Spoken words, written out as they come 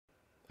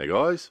Hey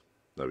guys,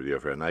 another video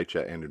for our nature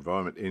and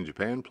environment in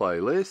Japan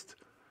playlist.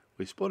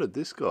 We spotted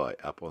this guy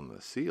up on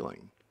the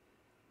ceiling.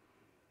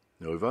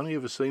 Now we've only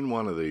ever seen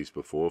one of these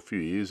before a few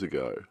years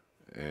ago,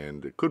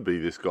 and it could be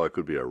this guy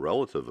could be a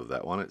relative of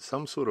that one. It's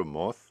some sort of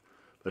moth,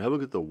 but have a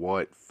look at the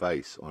white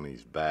face on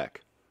his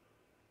back.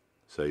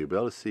 So you'll be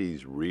able to see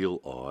his real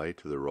eye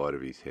to the right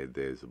of his head.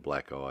 There's a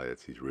black eye,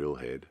 that's his real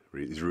head,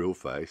 his real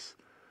face.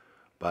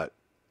 But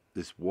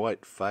this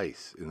white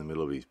face in the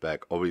middle of his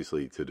back,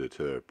 obviously to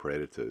deter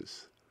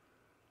predators.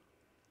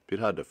 Bit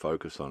hard to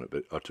focus on it,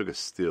 but I took a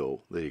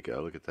still. There you go,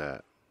 look at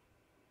that.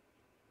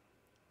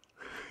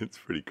 It's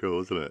pretty cool,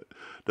 isn't it?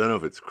 Don't know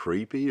if it's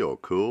creepy or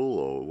cool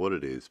or what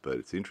it is, but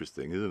it's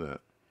interesting, isn't it?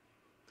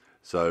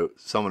 So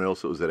someone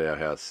else that was at our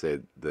house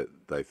said that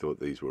they thought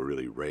these were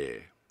really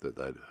rare, that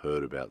they'd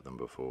heard about them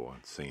before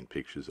and seen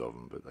pictures of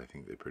them, but they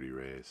think they're pretty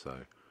rare.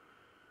 So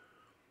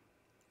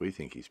we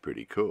think he's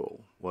pretty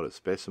cool. What a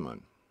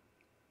specimen.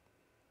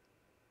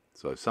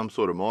 So some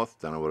sort of moth,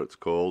 don't know what it's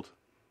called,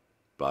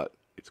 but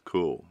it's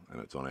cool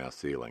and it's on our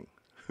ceiling.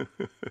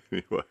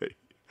 Anyway,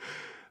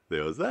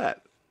 there was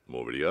that.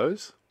 More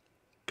videos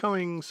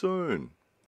coming soon.